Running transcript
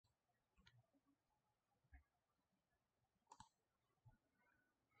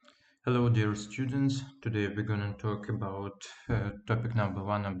Hello, dear students. Today we're going to talk about topic number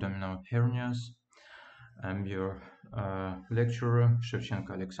one, abdominal hernias. I'm your lecturer,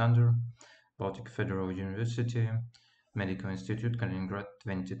 Shevchenko Alexander, Baltic Federal University, Medical Institute, Kaliningrad,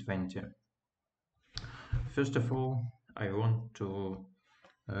 2020. First of all, I want to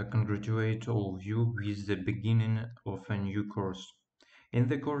congratulate all of you with the beginning of a new course. In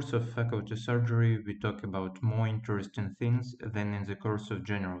the course of faculty surgery, we talk about more interesting things than in the course of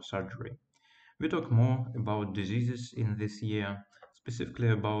general surgery. We talk more about diseases in this year, specifically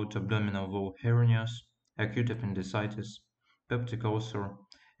about abdominal wall hernias, acute appendicitis, peptic ulcer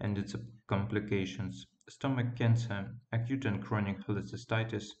and its complications, stomach cancer, acute and chronic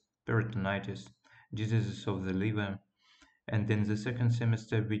cholecystitis, peritonitis, diseases of the liver, and in the second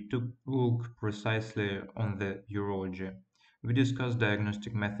semester we took look precisely on the urology. We discussed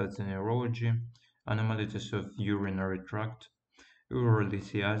diagnostic methods in urology, anomalies of urinary tract,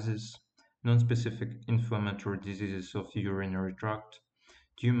 urolithiasis, non-specific inflammatory diseases of urinary tract,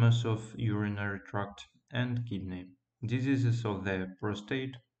 tumors of urinary tract and kidney, diseases of the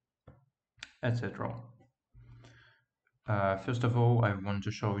prostate, etc. First of all, I want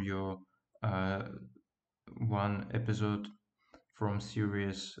to show you one episode from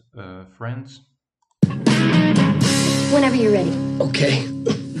series Friends. Whenever you're ready. Okay.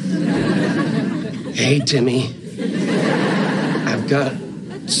 Hey, Timmy. I've got a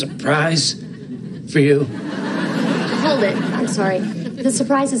surprise for you. Hold it. I'm sorry. The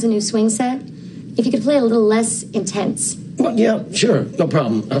surprise is a new swing set. If you could play a little less intense. Well, yeah, sure. No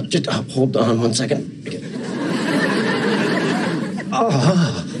problem. Just hold on one second.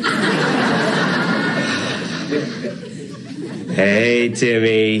 Oh. Hey,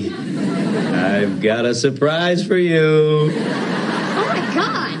 Timmy. I've got a surprise for you. Oh, my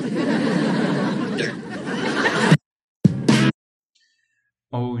God.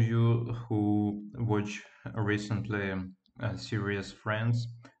 All you who watch recently series Friends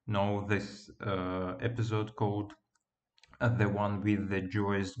know this episode called the one with the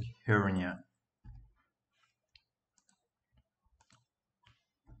joyous hernia.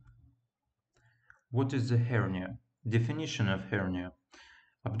 What is the hernia? Definition of hernia.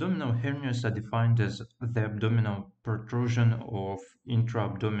 Abdominal hernias are defined as the abdominal protrusion of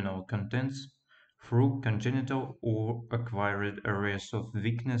intra-abdominal contents through congenital or acquired areas of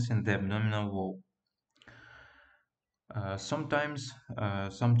weakness in the abdominal wall. Sometimes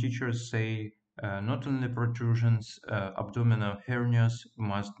some teachers say not only protrusions, abdominal hernias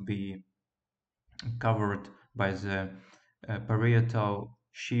must be covered by the parietal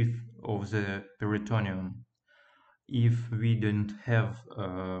sheath of the peritoneum. If we don't have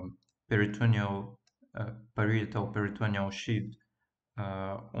parietal peritoneal sheath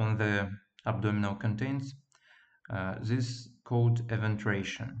on the abdominal contents, this is called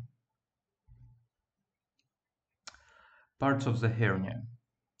eventration. Parts of the hernia.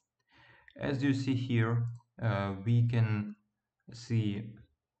 As you see here, we can see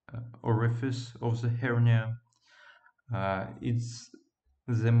orifice of the hernia. It's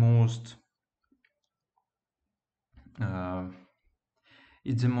the most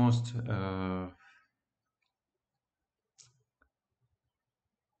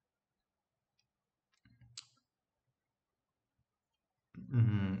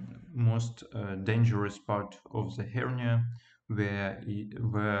most dangerous part of the hernia, where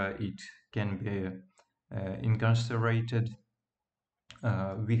it can be incarcerated.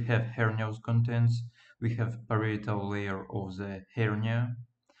 We have hernial contents. We have parietal layer of the hernia,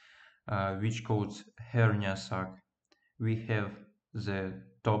 which called hernia sac. We have the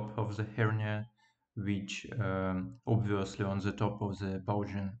top of the hernia, which obviously on the top of the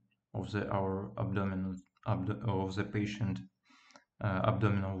bulging of our abdominal of the patient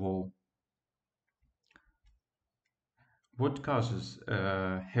abdominal wall. What causes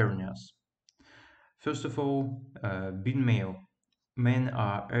hernias? First of all, being male. Men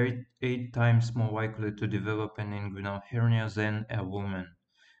are eight times more likely to develop an inguinal hernia than a woman.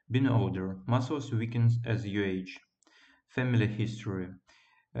 Being older, muscles weaken as you age. Family history.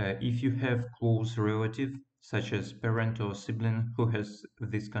 If you have close relative, such as parent or sibling who has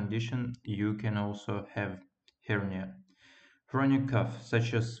this condition, you can also have hernia. Chronic cough,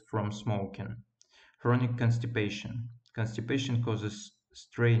 such as from smoking. Chronic constipation. Constipation causes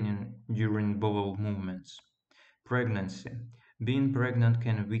straining during bowel movements. Pregnancy. Being pregnant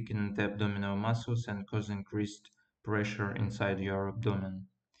can weaken the abdominal muscles and cause increased pressure inside your abdomen.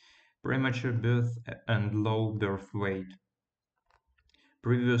 Premature birth and low birth weight.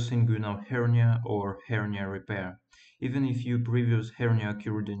 Previous inguinal hernia or hernia repair. Even if your previous hernia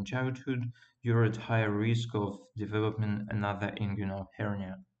occurred in childhood, you're at higher risk of developing another inguinal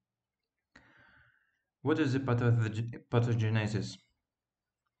hernia. What is the pathogenesis?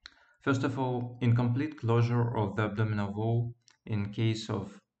 First of all, incomplete closure of the abdominal wall in case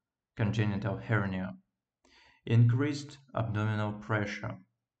of congenital hernia, increased abdominal pressure,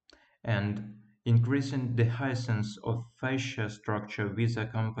 and increasing dehiscence of fascia structure with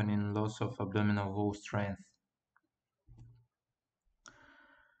accompanying loss of abdominal wall strength.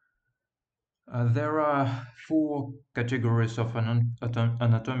 There are four categories of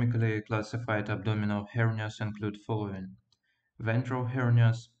anatomically classified abdominal hernias include following: ventral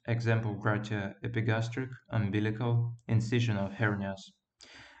hernias, example gratia epigastric, umbilical, incisional hernias;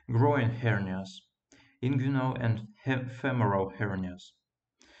 groin hernias, inguinal and femoral hernias;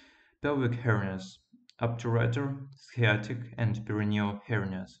 pelvic hernias, obturator, sciatic, and perineal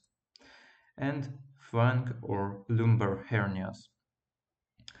hernias; and flank or lumbar hernias.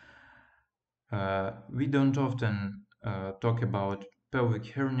 We don't often talk about pelvic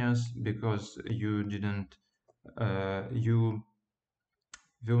hernias because you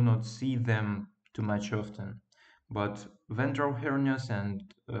will not see them too much often. But ventral hernias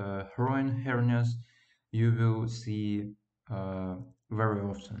and groin hernias you will see very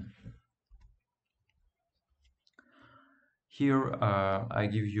often. Here I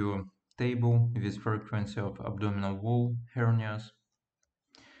give you a table with frequency of abdominal wall hernias.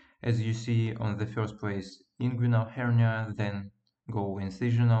 As you see on the first place, inguinal hernia, then go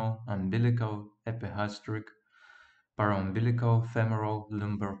incisional, umbilical, epigastric, paraumbilical, femoral,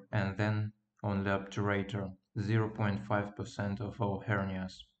 lumbar, and then only obturator, 0.5% of all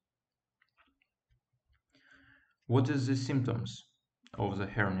hernias. What is the symptoms of the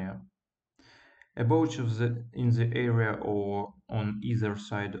hernia? A bulge in the area or on either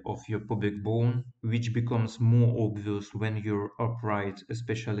side of your pubic bone, which becomes more obvious when you're upright,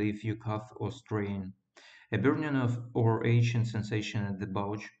 especially if you cough or strain. A burning or aching sensation at the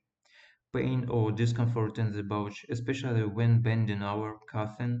bulge. Pain or discomfort in the bulge, especially when bending over,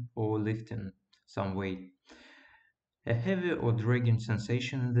 coughing, or lifting some weight. A heavy or dragging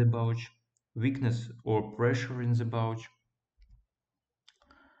sensation in the bulge. Weakness or pressure in the bulge.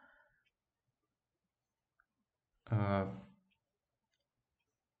 Uh,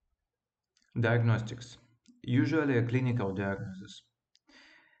 Diagnostics. Usually a clinical diagnosis.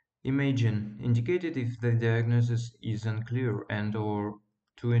 Imaging indicated if the diagnosis is unclear and or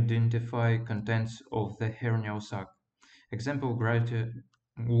to identify contents of the hernial sac. Example, greater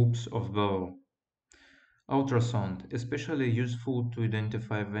loops of bowel. Ultrasound, especially useful to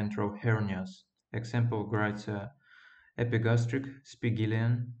identify ventral hernias. Example, greater epigastric,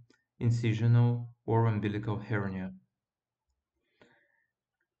 spigelian, incisional, or umbilical hernia.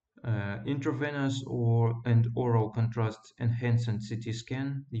 Intravenous and oral contrast enhancing CT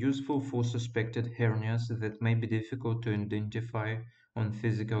scan, useful for suspected hernias that may be difficult to identify on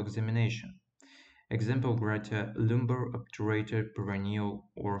physical examination. Example, greater lumbar, obturator, perineal,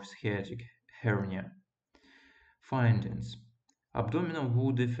 or sciatic hernia. Findings: abdominal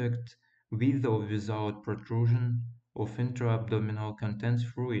wall defect with or without protrusion of intra-abdominal contents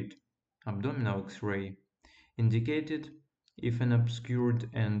fluid. Abdominal X-ray indicated if an obscured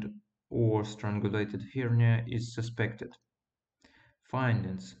and or strangulated hernia is suspected.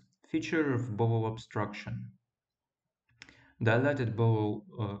 Findings: feature of bowel obstruction. Dilated bowel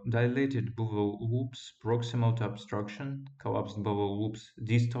loops proximal to obstruction, collapsed bowel loops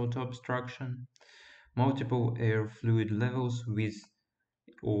distal to obstruction, multiple air fluid levels with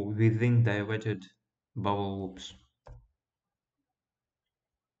or within dilated bowel loops.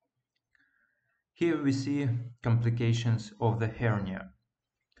 Here we see complications of the hernia.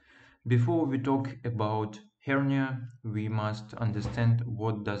 Before we talk about hernia, we must understand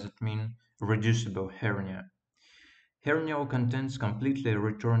what does it mean reducible hernia. Hernial contents completely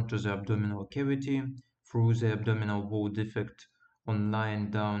return to the abdominal cavity through the abdominal wall defect on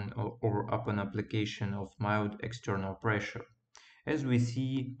lying down or upon application of mild external pressure, as we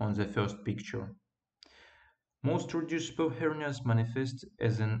see on the first picture. Most reducible hernias manifest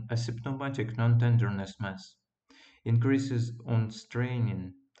as an asymptomatic non-tenderness mass. Increases on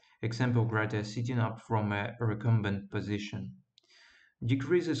straining, example greater sitting up from a recumbent position.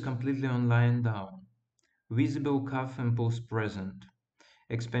 Decreases completely on lying down. Visible cough impulse present.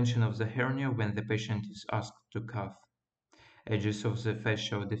 Expansion of the hernia when the patient is asked to cough. Edges of the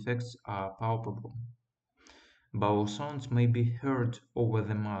facial defects are palpable. Bowel sounds may be heard over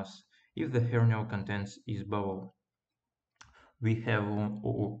the mass if the hernial contents is bowel. We have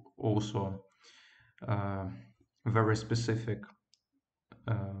also very specific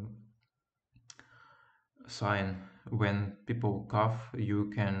uh, sign. When people cough,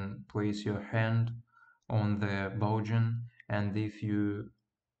 you can place your hand on the bulging, and if you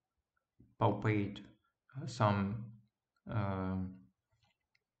palpate some uh,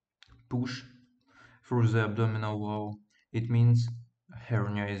 push through the abdominal wall, it means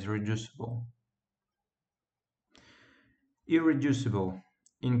hernia is reducible. Irreducible,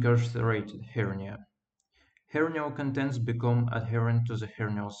 incarcerated hernia. Hernial contents become adherent to the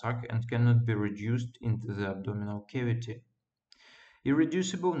hernial sac and cannot be reduced into the abdominal cavity.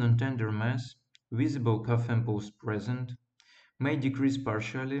 Irreducible non-tender mass, visible cuff impulse present, may decrease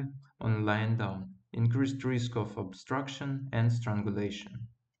partially on lying down, increased risk of obstruction and strangulation.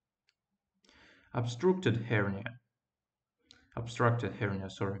 Obstructed hernia.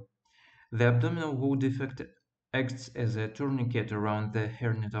 The abdominal wall defect acts as a tourniquet around the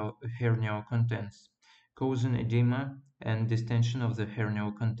hernial contents, causing edema and distension of the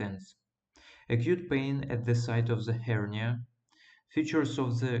hernial contents. Acute pain at the site of the hernia. Features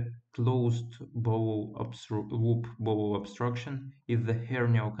of the closed loop bowel obstruction if the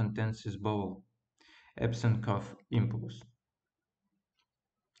hernial contents is bowel. Absent cuff impulse.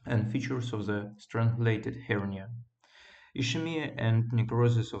 And features of the strangulated hernia. Ischemia and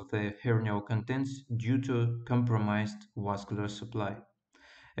necrosis of the hernial contents due to compromised vascular supply.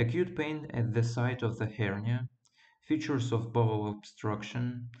 Acute pain at the site of the hernia. Features of bowel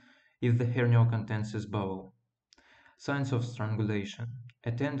obstruction if the hernial contents is bowel. Signs of strangulation.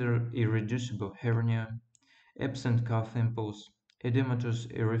 A tender irreducible hernia. Absent cuff impulse. Edematous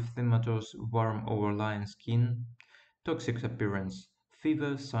erythematous warm overlying skin. Toxic appearance.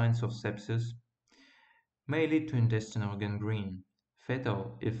 Fever, signs of sepsis. May lead to intestinal gangrene.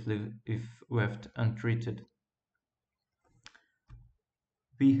 Fatal if left untreated.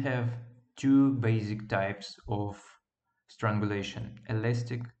 We have two basic types of strangulation,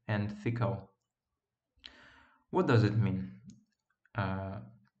 elastic and fecal. What does it mean?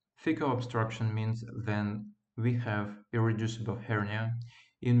 Fecal obstruction means then we have irreducible hernia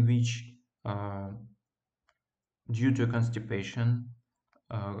in which due to constipation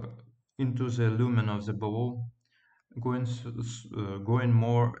into the lumen of the bowel going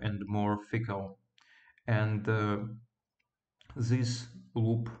more and more fecal, and this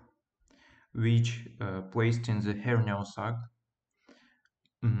loop which placed in the hernial sac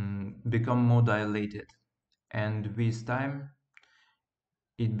become more dilated, and with time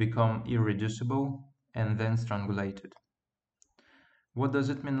it become irreducible and then strangulated. What does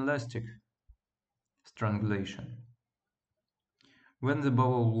it mean elastic? Strangulation. When the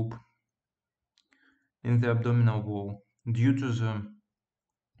bowel loop in the abdominal wall, due to the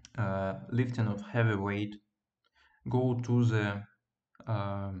lifting of heavy weight, go to the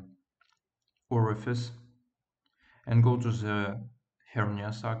orifice and go to the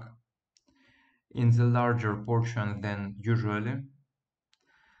hernia sac in the larger portion than usually,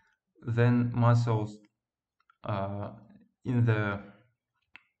 then muscles in the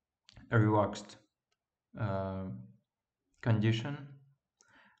relaxed condition,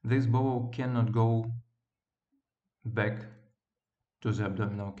 this bowel cannot go back to the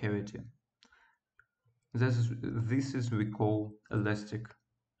abdominal cavity. This is we call elastic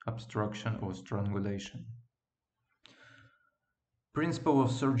obstruction or strangulation. Principle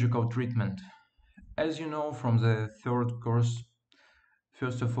of surgical treatment. As you know from the third course,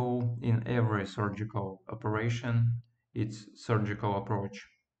 first of all, in every surgical operation, it's surgical approach.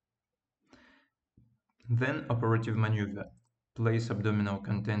 Then operative maneuver. Place abdominal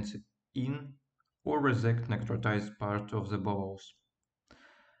contents in or resect necrotized part of the bowels.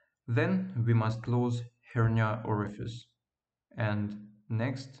 Then we must close hernia orifice. And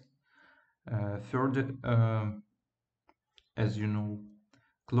next, third, as you know,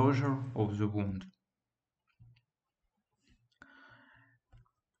 closure of the wound.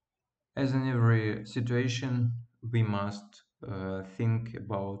 As in every situation, we must think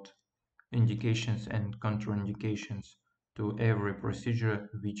about indications and contraindications to every procedure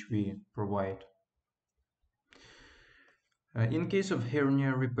which we provide. In case of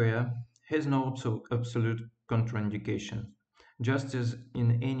hernia repair, has no absolute contraindication. Just as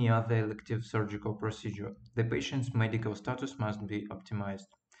in any other elective surgical procedure, the patient's medical status must be optimized.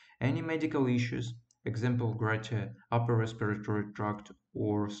 Any medical issues, example gratia, upper respiratory tract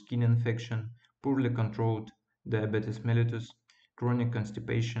or skin infection, poorly controlled diabetes mellitus, chronic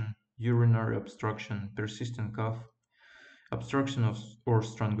constipation, urinary obstruction, persistent cough, obstruction of or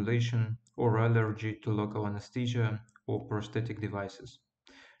strangulation, or allergy to local anesthesia or prosthetic devices,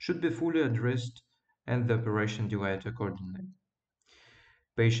 should be fully addressed and the operation delayed accordingly.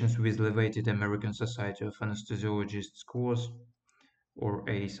 Patients with elevated American Society of Anesthesiologists scores, or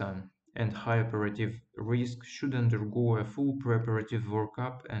ASA, and high operative risk should undergo a full preoperative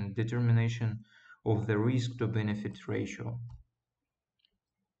workup and determination of the risk to benefit ratio.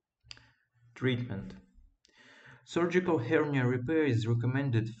 Treatment. Surgical hernia repair is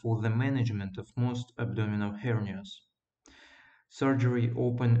recommended for the management of most abdominal hernias. Surgery,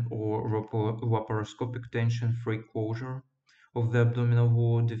 open or laparoscopic tension-free closure of the abdominal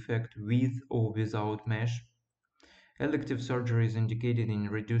wall defect with or without mesh. Elective surgery is indicated in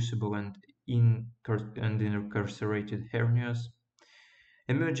reducible and incarcerated hernias.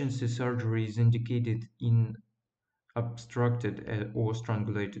 Emergency surgery is indicated in obstructed or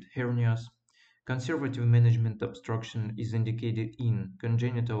strangulated hernias. Conservative management obstruction is indicated in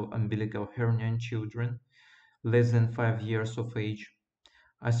congenital umbilical hernia in children less than 5 years of age,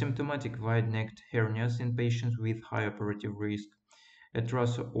 asymptomatic wide-necked hernias in patients with high operative risk. A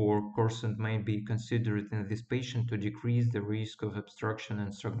truss or corset may be considered in this patient to decrease the risk of obstruction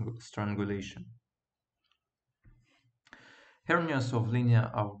and strangulation. Hernias of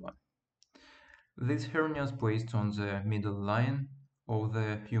linea alba. These hernias placed on the middle line of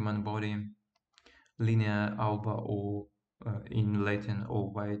the human body, linea alba, or in Latin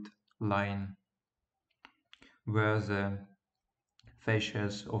or white line, where the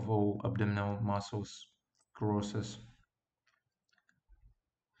fascias of all abdominal muscles crosses.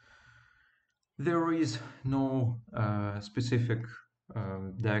 There is no specific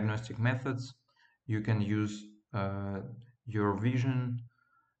diagnostic methods. You can use your vision,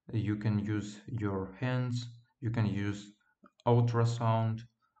 you can use your hands, you can use ultrasound,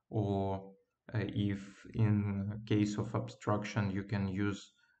 or if in case of obstruction, you can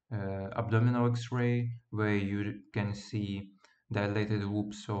use abdominal X-ray, where you can see dilated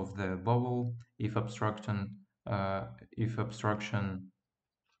loops of the bowel. If obstruction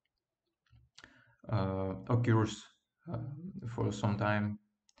occurs for some time.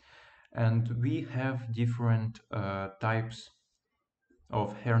 And we have different types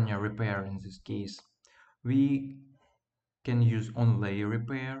of hernia repair in this case. We can use onlay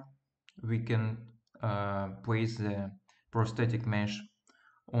repair. We can place the prosthetic mesh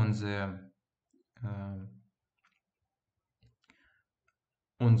on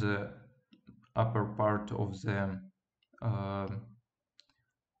the upper part of the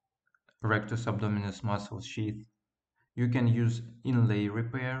rectus abdominis muscle sheath. You can use inlay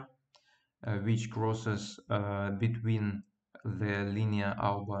repair, which crosses between the linea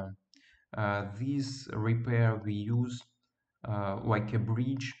alba. This repair we use like a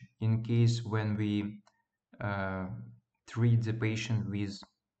bridge in case when we treat the patient with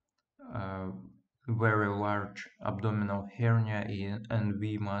very large abdominal hernia and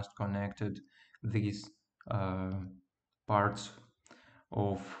we must connect these parts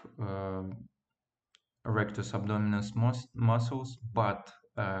of rectus abdominis muscles, but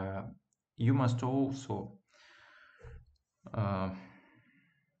you must also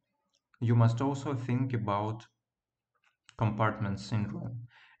think about compartment syndrome,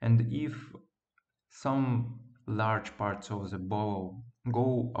 and if some large parts of the bowel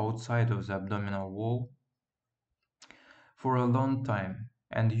go outside of the abdominal wall for a long time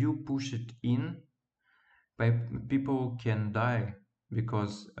and you push it in, people can die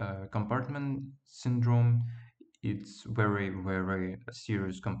because compartment syndrome, it's very, very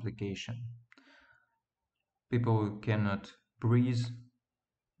serious complication. People cannot breathe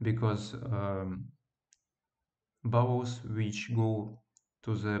because bowels which go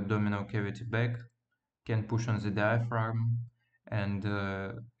to the abdominal cavity back can push on the diaphragm, and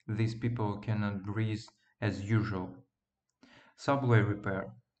these people cannot breathe as usual. Sublay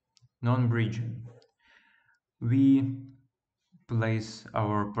repair, non-bridging. We place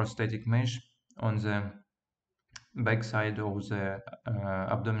our prosthetic mesh on the backside of the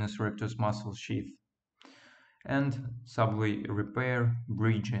abdominis rectus muscle sheath, and sublay repair,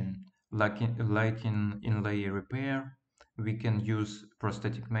 bridging. Like in inlay repair, we can use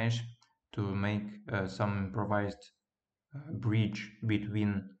prosthetic mesh to make some improvised bridge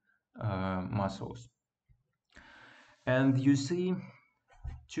between muscles. And you see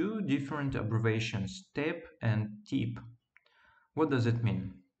two different abbreviations, TAP and TIP. What does it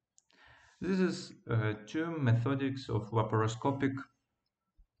mean? This is two methodics of laparoscopic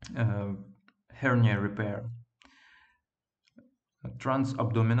hernia repair.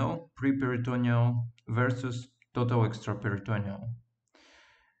 Transabdominal, preperitoneal versus total extraperitoneal.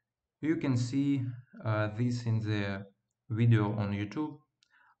 You can see this in the video on YouTube.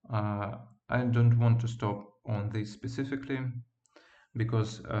 I don't want to stop on this specifically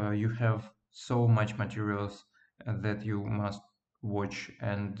because you have so much materials that you must watch,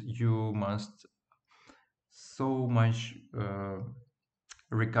 and you must so much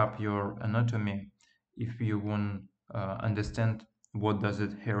recap your anatomy if you want understand what does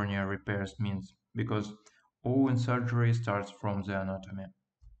it hernia repairs means, because all in surgery starts from the anatomy.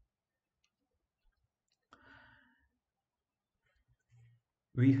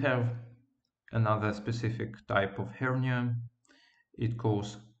 We have another specific type of hernia. It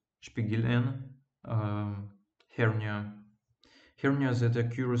calls Spiegeln hernia. Hernias that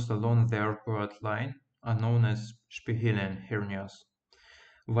occurs along the arcuate line are known as Spiegeln hernias.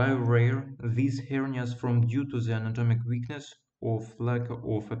 While rare, these hernias form due to the anatomic weakness of lack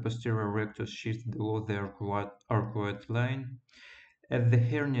of a posterior rectus sheath below the arcuate line. As the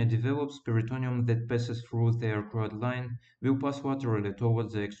hernia develops, peritoneum that passes through the arcuate line will pass laterally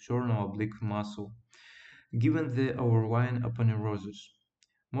towards the external oblique muscle, given the overlying aponeurosis.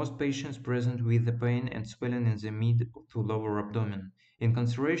 Most patients present with the pain and swelling in the mid to lower abdomen.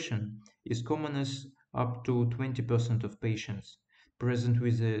 Incarceration is common as up to 20% of patients present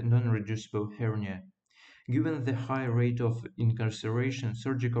with a non-reducible hernia. Given the high rate of incarceration,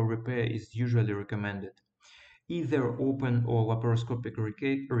 surgical repair is usually recommended. Either open or laparoscopic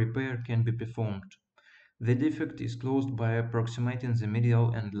repair can be performed. The defect is closed by approximating the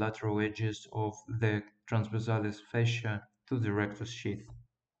medial and lateral edges of the transversalis fascia to the rectus sheath.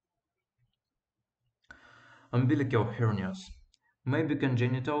 Umbilical hernias may be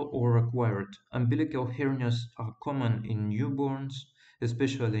congenital or acquired. Umbilical hernias are common in newborns,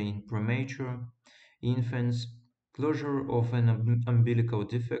 especially in premature infants. Closure of an umbilical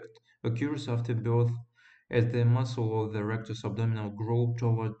defect occurs after birth as the muscle of the rectus abdominal grow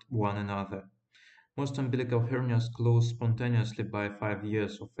toward one another. Most umbilical hernias close spontaneously by 5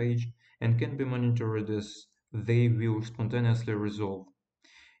 years of age and can be monitored as they will spontaneously resolve.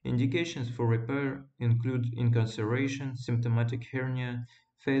 Indications for repair include incarceration, symptomatic hernia,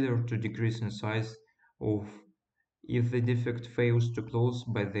 failure to decrease in size of if the defect fails to close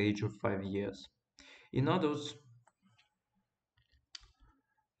by the age of 5 years. In adults,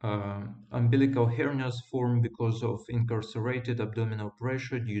 umbilical hernias form because of incarcerated abdominal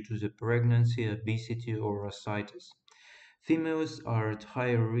pressure due to the pregnancy, obesity, or ascites. Females are at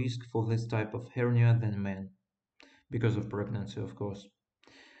higher risk for this type of hernia than men, because of pregnancy, of course.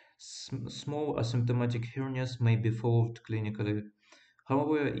 Small asymptomatic hernias may be followed clinically.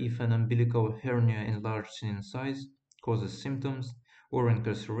 However, if an umbilical hernia enlarges in size, causes symptoms, or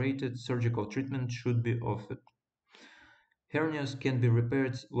incarcerated, surgical treatment should be offered. Hernias can be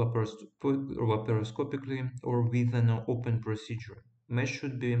repaired laparoscopically or with an open procedure. Mesh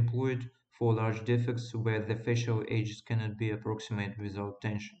should be employed for large defects where the facial edges cannot be approximated without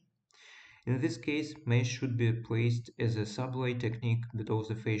tension. In this case, mesh should be placed as a sublay technique below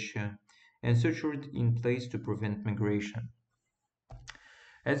the fascia and sutured in place to prevent migration.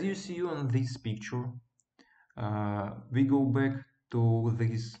 As you see on this picture, we go back to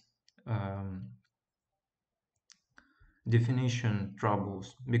these definition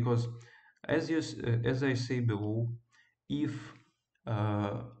troubles because as I say below, if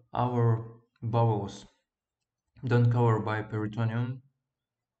our bowels don't cover by peritoneum,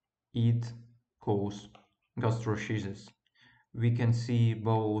 it causes gastroschisis. We can see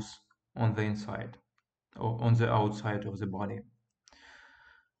bowels on the inside or on the outside of the body.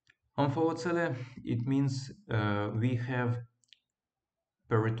 Omphalocele, it means we have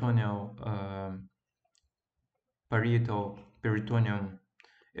peritoneal parietal peritoneum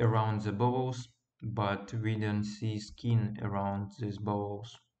around the bowels, but we don't see skin around these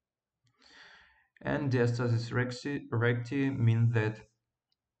bowels. And diastasis recti means that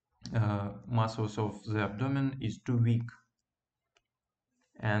muscles of the abdomen is too weak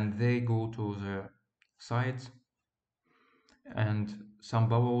and they go to the sides, and some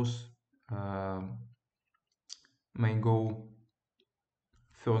bowels may go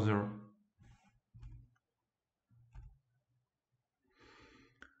further.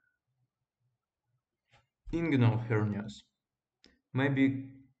 Inguinal hernias may be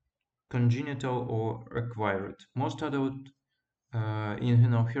congenital or acquired. Most adult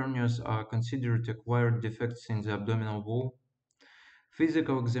inguinal hernias are considered acquired defects in the abdominal wall.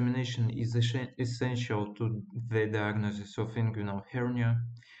 Physical examination is essential to the diagnosis of inguinal hernia.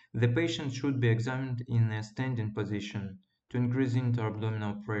 The patient should be examined in a standing position to increase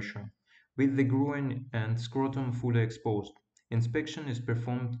intra-abdominal pressure, with the groin and scrotum fully exposed. Inspection is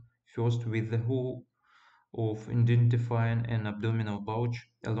performed first with the goal of identifying an abdominal bulge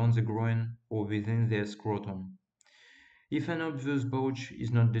along the groin or within the scrotum. If an obvious bulge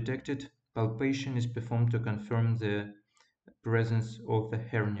is not detected, palpation is performed to confirm the presence of the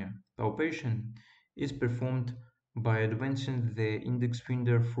hernia. Palpation is performed by advancing the index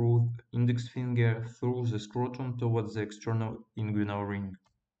finger through the scrotum towards the external inguinal ring.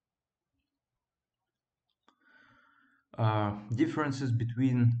 Differences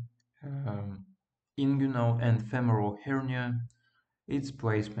between inguinal and femoral hernia, its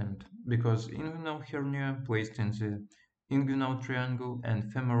placement, because inguinal hernia placed in the inguinal triangle,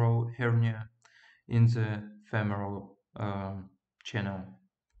 and femoral hernia in the femoral channel.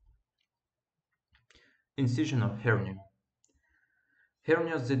 Incisional hernia.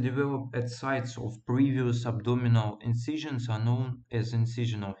 Hernias that develop at sites of previous abdominal incisions are known as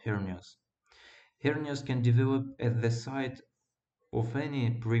incisional hernias. Hernias can develop at the site of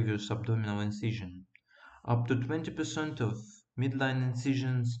any previous abdominal incision. Up to 20% of midline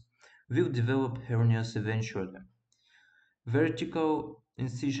incisions will develop hernias eventually. Vertical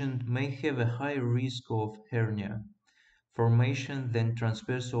incision may have a higher risk of hernia formation than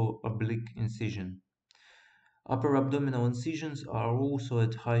transversal oblique incision. Upper abdominal incisions are also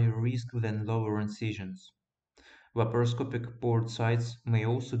at higher risk than lower incisions. Laparoscopic port sites may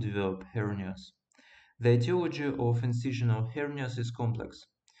also develop hernias. The etiology of incisional hernias is complex.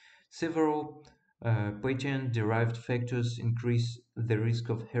 Several patent-derived factors increase the risk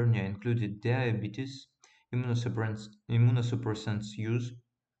of hernia, including diabetes, immunosuppressants use,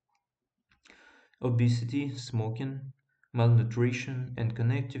 obesity, smoking, malnutrition, and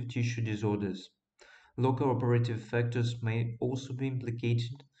connective tissue disorders. Local operative factors may also be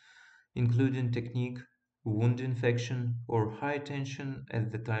implicated, including technique, wound infection, or high tension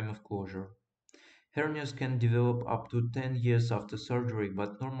at the time of closure. Hernias can develop up to 10 years after surgery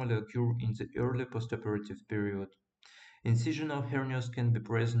but normally occur in the early postoperative period. Incisional hernias can be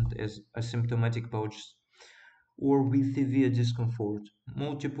present as asymptomatic bulges or with severe discomfort.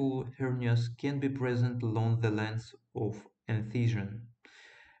 Multiple hernias can be present along the length of incision.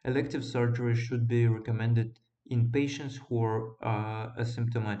 Elective surgery should be recommended in patients who are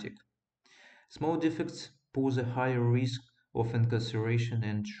asymptomatic. Small defects pose a higher risk of incarceration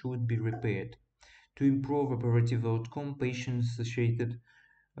and should be repaired. To improve operative outcome, patient-associated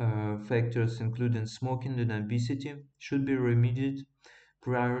factors including smoking and obesity should be remedied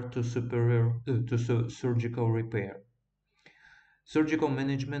prior to surgical repair. Surgical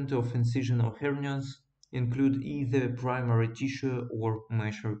management of incisional hernias include either primary tissue or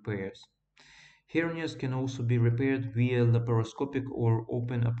mesh repairs. Hernias can also be repaired via laparoscopic or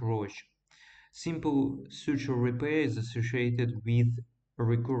open approach. Simple suture repair is associated with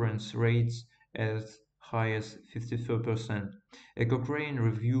recurrence rates as high as 54%. A Cochrane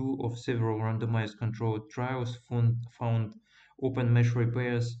review of several randomized controlled trials found open mesh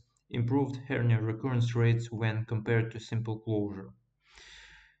repairs improved hernia recurrence rates when compared to simple closure.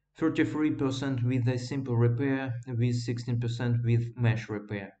 33% with a simple repair, with 16% with mesh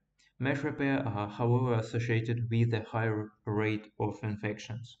repair. Mesh repair are, however, associated with a higher rate of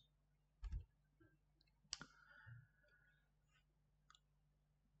infections.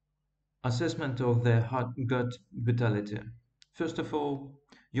 Assessment of the gut vitality. First of all,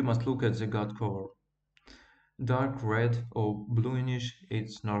 you must look at the gut color. Dark red or bluish,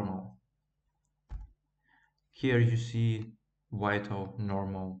 it's normal. Here you see vital,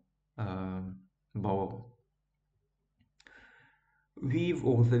 normal bowel. Weave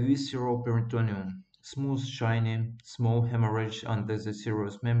of the visceral peritoneum. Smooth, shiny, small hemorrhage under the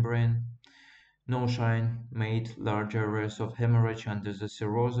serous membrane. No shine, made large areas of hemorrhage under the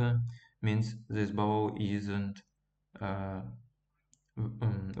serosa means this bowel isn't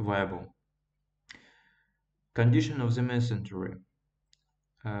viable. Condition of the mesentery.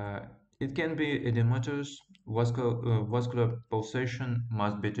 It can be edematous. Vascular pulsation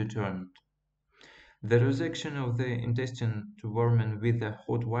must be determined. The resection of the intestine to vermin with the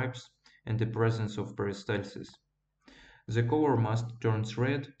hot wipes and the presence of peristalsis. The color must turn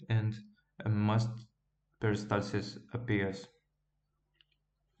red and must peristalsis appears.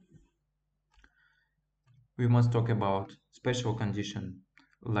 We must talk about special condition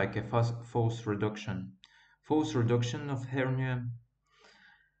like a false reduction. False reduction of hernia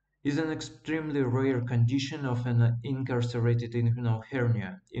is an extremely rare condition of an incarcerated inguinal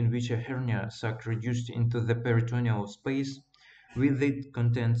hernia, in which a hernia sac reduced into the peritoneal space with its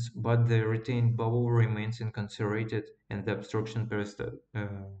contents, but the retained bowel remains incarcerated and the obstruction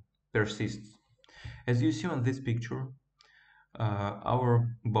persists. As you see on this picture,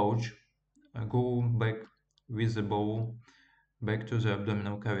 our bulge go back with the bowel back to the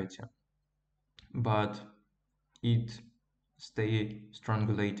abdominal cavity, but it stay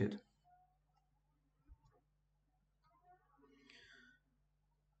strangulated.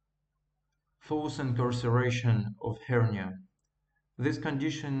 False incarceration of hernia. This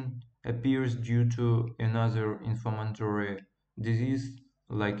condition appears due to another inflammatory disease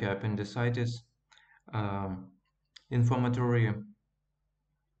like appendicitis. Inflammatory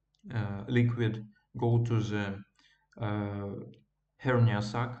liquid go to the hernia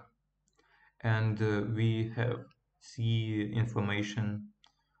sac, and we see inflammation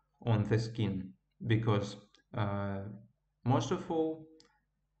on the skin because Most of all,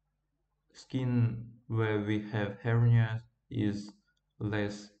 skin where we have hernia is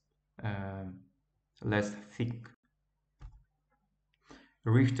less uh, less thick.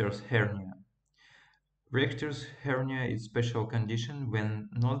 Richter's hernia. Richter's hernia is special condition when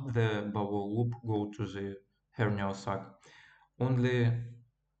not the bowel loop go to the hernial sac, only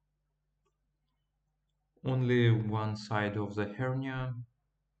one side of the hernia,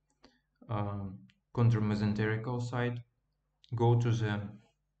 um, contramesenterical side, go to the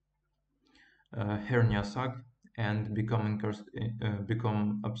hernia sac and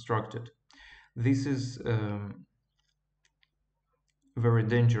become obstructed. This is very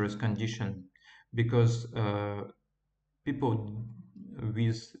dangerous condition because people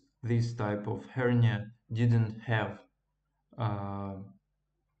with this type of hernia didn't have uh,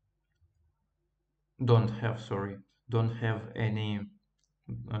 don't have any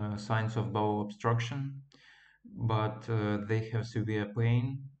signs of bowel obstruction, but they have severe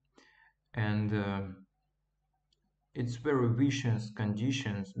pain, and it's very vicious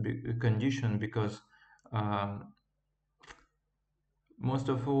condition because um, most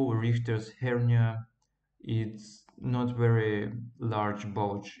of all Richter's hernia, it's not very large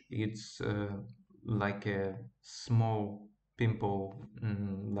bulge. It's like a small pimple,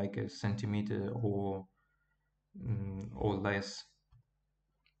 like a centimeter or less.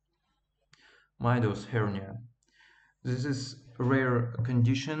 Meadows hernia. This is a rare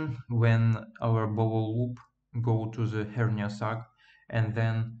condition when our bowel loop go to the hernia sac and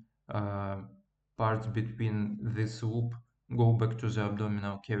then parts between this loop go back to the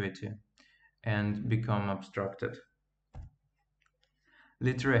abdominal cavity and become obstructed.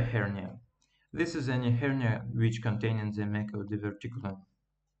 Literal hernia. This is any hernia which contains the macrodiverticulum.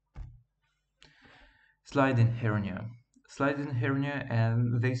 Sliding hernia. Sliding hernia,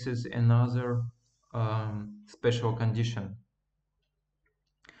 and this is another special condition.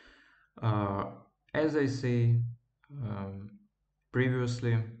 As I say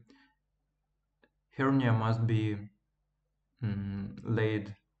previously, hernia must be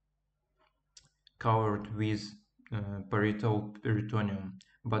laid covered with parietal peritoneum.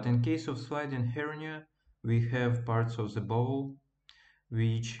 But in case of sliding hernia, we have parts of the bowel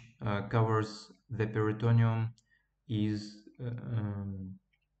which covers the peritoneum is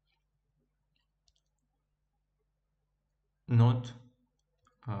not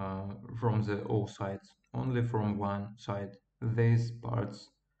from the all sides, only from one side. These parts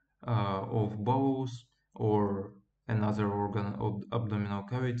of bowels or another organ of abdominal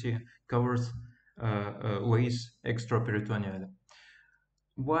cavity covers lays extraperitoneal.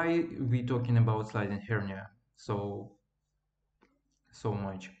 Why we talking about sliding hernia so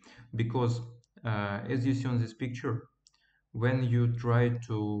much? Because as you see on this picture, when you try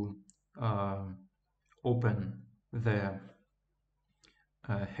to open the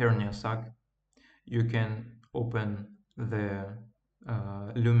hernia sac, you can open the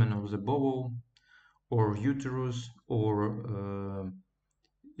lumen of the bowel or uterus or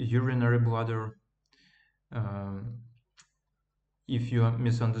urinary bladder. If you are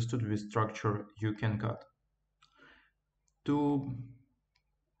misunderstood with structure, you can cut. To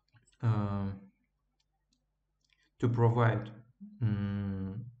provide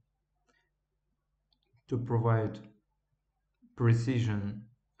precision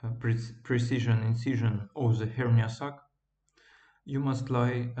incision of the hernia sac, you must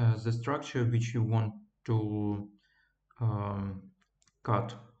lie the structure which you want to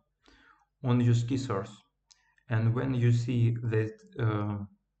cut on your scissors, and when you see that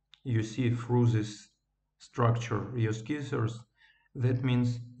you see through this structure your scissors, that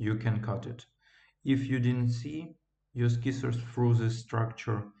means you can cut it. If you didn't see your scissors through this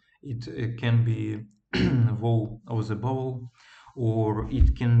structure, it can be wall of the bowel, or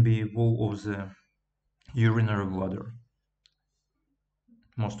it can be wall of the urinary bladder,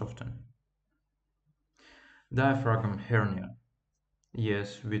 most often. Diaphragm hernia.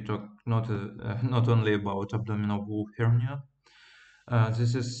 Yes, we talk not only about abdominal wall hernia.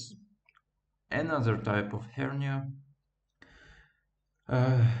 This is another type of hernia.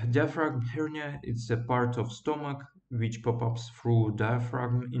 Diaphragm hernia is a part of stomach which pop-ups through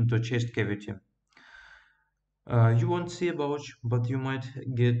diaphragm into chest cavity. You won't see a bulge, but you might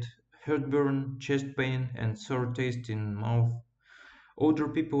get heartburn, chest pain, and sour taste in mouth. Older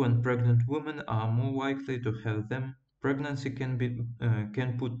people and pregnant women are more likely to have them. Pregnancy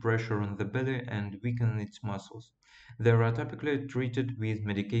can put pressure on the belly and weaken its muscles. They are typically treated with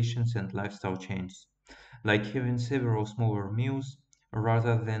medications and lifestyle changes, like having several smaller meals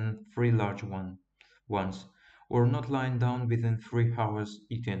rather than three large ones, or not lying down within 3 hours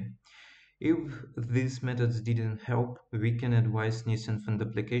eating. If these methods didn't help, we can advise Nissen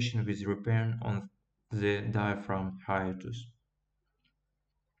fundoplication with repair on the diaphragm hiatus.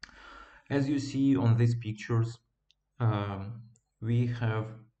 As you see on these pictures, we have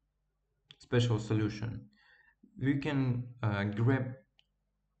special solution. We can grab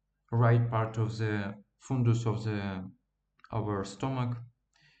right part of the fundus of our stomach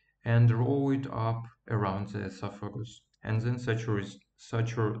and roll it up around the esophagus, and then suture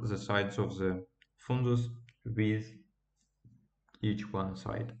the sides of the fundus with each one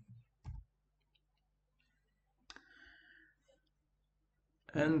side.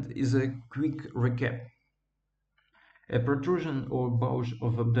 And is a quick recap. A protrusion or bulge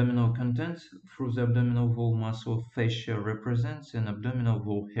of abdominal contents through the abdominal wall muscle fascia represents an abdominal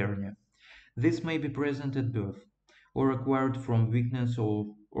wall hernia. This may be present at birth, or acquired from weakness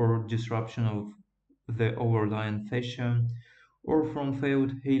or disruption of the overlying fascia, or from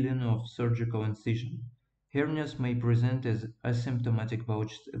failed healing of surgical incision. Hernias may present as asymptomatic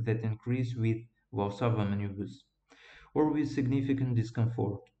bulges that increase with Valsalva maneuvers, or with significant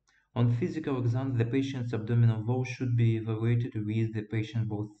discomfort. On physical exam, the patient's abdominal wall should be evaluated with the patient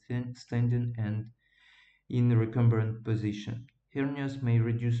both standing and in recumbent position. Hernias may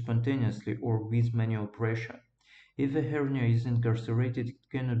reduce spontaneously or with manual pressure. If a hernia is incarcerated, it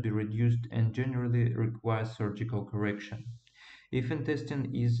cannot be reduced and generally requires surgical correction. If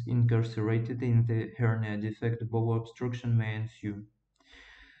intestine is incarcerated in the hernia defect, bowel obstruction may ensue,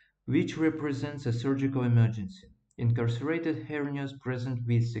 which represents a surgical emergency. Incarcerated hernias present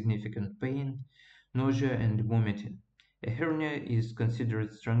with significant pain, nausea, and vomiting. A hernia is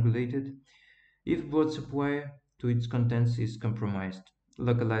considered strangulated if blood supply to its contents is compromised.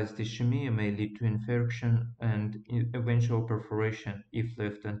 Localized ischemia may lead to infection and eventual perforation if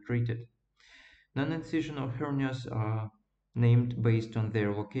left untreated. Non-incisional hernias are named based on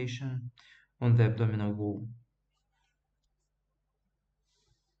their location on the abdominal wall.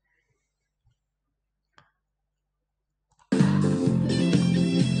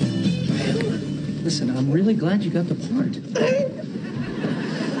 Listen, I'm really glad you got the part.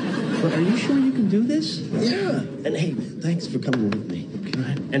 But are you sure you can do this? Yeah. And hey, thanks for coming with me.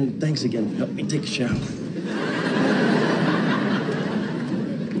 Okay. And thanks again for helping me take a shower.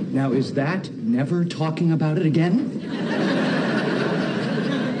 Now, is that never talking about it again?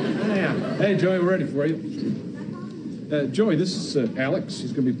 Hey, Joey, we're ready for you. Joey, this is Alex.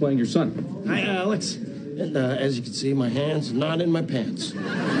 He's going to be playing your son. Hi, Alex. And as you can see, my hands are not in my pants.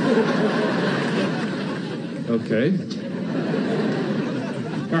 Okay.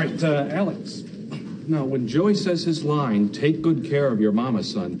 All right, Alex. Now, when Joey says his line, take good care of your mama,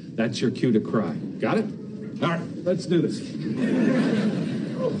 son, that's your cue to cry. Got it? All right, let's do this.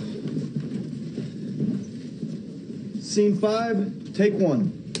 Scene 5, take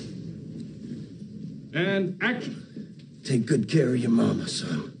 1. And action. Take good care of your mama,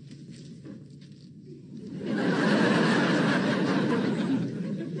 son.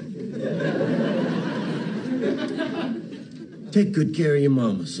 Take good care of your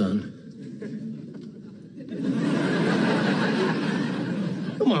mama, son.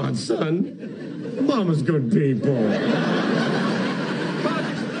 Come on, son. Mama's good people.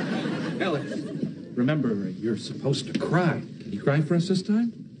 Alex, remember, you're supposed to cry. Can you cry for us this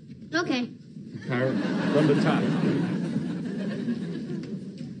time? Okay. All right, from the top.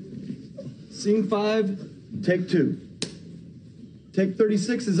 Scene 5, take 2. Take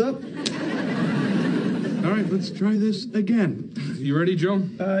 36 is up. All right, let's try this again. You ready, Joe?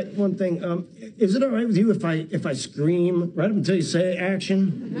 One thing. Is it all right with you if I scream right up until you say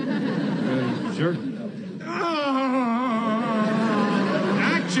action? Sure.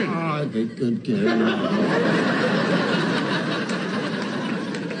 Action! Take good care of your mama.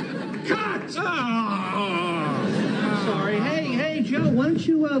 Cut! Sorry. Hey, Joe, why don't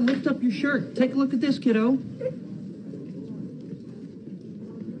you lift up your shirt? Take a look at this, kiddo.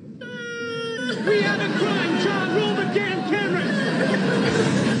 We have a crime, John! Roll the damn cameras!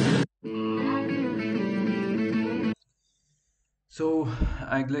 So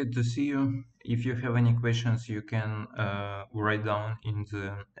I'm glad to see you. If you have any questions, you can write down in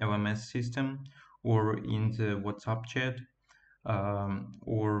the LMS system or in the WhatsApp chat,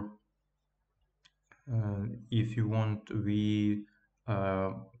 or if you want, we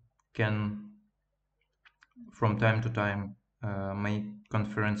can from time to time make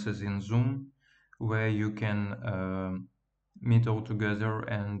conferences in Zoom where you can meet all together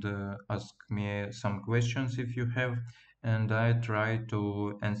and ask me some questions if you have, and I try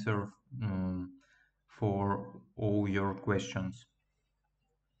to answer for all your questions.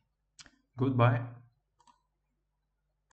 Goodbye.